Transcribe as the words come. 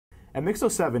At Mix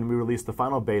 07, we released the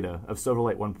final beta of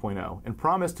Silverlight 1.0 and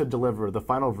promised to deliver the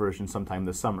final version sometime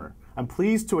this summer. I'm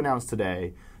pleased to announce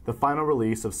today the final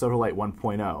release of Silverlight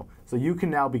 1.0, so you can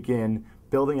now begin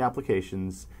building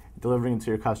applications, delivering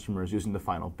to your customers using the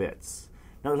final bits.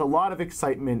 Now, there's a lot of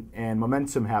excitement and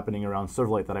momentum happening around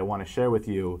Silverlight that I want to share with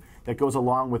you that goes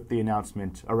along with the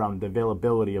announcement around the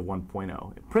availability of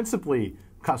 1.0. Principally,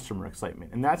 customer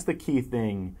excitement, and that's the key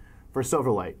thing for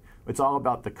Silverlight. It's all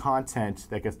about the content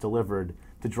that gets delivered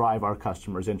to drive our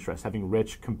customers' interest, having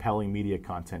rich, compelling media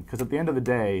content. Because at the end of the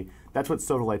day, that's what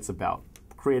Silverlight's about,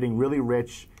 creating really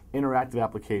rich, interactive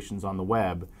applications on the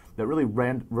web that really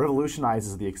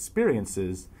revolutionizes the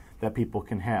experiences that people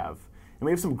can have. And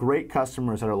we have some great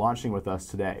customers that are launching with us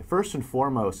today. First and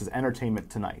foremost is Entertainment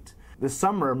Tonight. This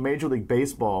summer, Major League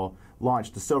Baseball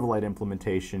launched the Silverlight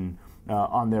implementation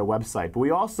on their website. But we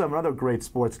also have another great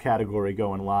sports category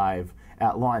going live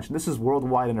at launch, and this is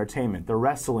Worldwide Entertainment, the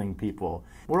wrestling people.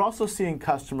 We're also seeing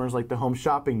customers like the Home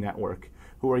Shopping Network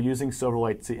who are using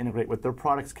Silverlight to integrate with their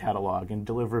products catalog and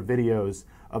deliver videos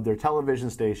of their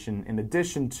television station in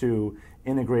addition to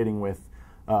integrating with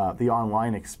the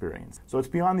online experience. So it's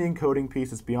beyond the encoding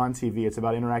piece, it's beyond TV, it's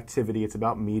about interactivity, it's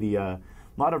about media,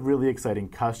 a lot of really exciting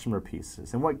customer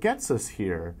pieces. And what gets us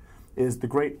here is the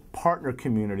great partner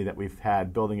community that we've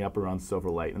had building up around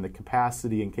Silverlight and the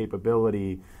capacity and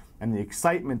capability and the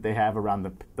excitement they have around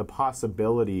the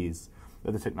possibilities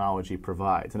that the technology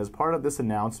provides. And as part of this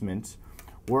announcement,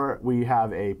 we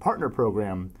have a partner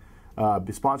program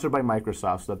sponsored by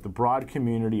Microsoft so that the broad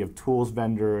community of tools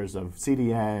vendors, of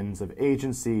CDNs, of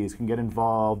agencies can get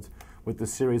involved with the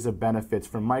series of benefits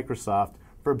from Microsoft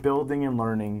for building and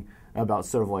learning about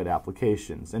Silverlight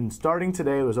applications. And starting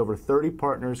today, there's over 30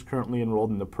 partners currently enrolled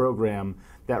in the program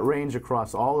that range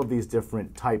across all of these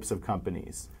different types of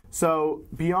companies. So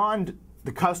beyond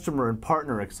the customer and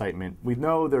partner excitement, we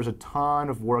know there's a ton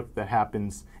of work that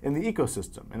happens in the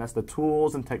ecosystem, and that's the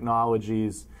tools and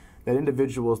technologies that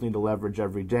individuals need to leverage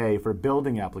every day for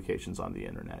building applications on the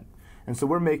internet. And so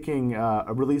we're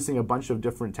releasing a bunch of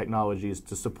different technologies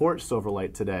to support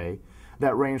Silverlight today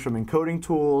that range from encoding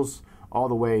tools all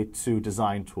the way to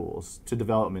design tools, to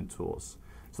development tools.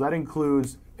 So that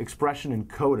includes Expression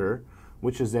Encoder,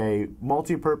 which is a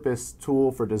multi-purpose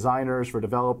tool for designers, for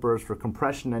developers, for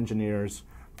compression engineers,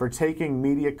 for taking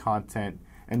media content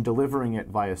and delivering it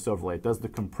via Silverlight. It does the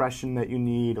compression that you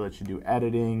need, it lets you do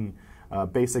editing,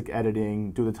 basic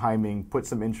editing, do the timing, put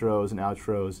some intros and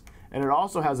outros, and it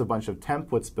also has a bunch of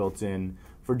templates built in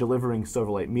for delivering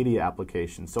Silverlight media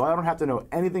applications. So I don't have to know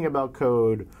anything about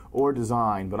code or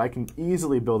design, but I can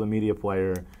easily build a media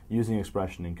player using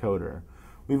Expression Encoder.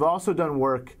 We've also done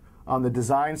work on the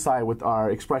design side with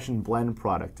our Expression Blend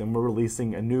product, and we're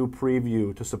releasing a new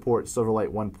preview to support Silverlight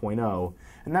 1.0,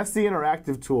 and that's the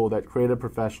interactive tool that creative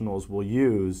professionals will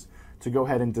use to go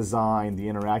ahead and design the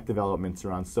interactive elements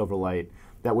around Silverlight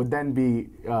that would then be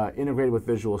integrated with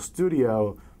Visual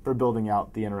Studio for building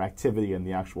out the interactivity and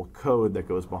the actual code that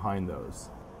goes behind those.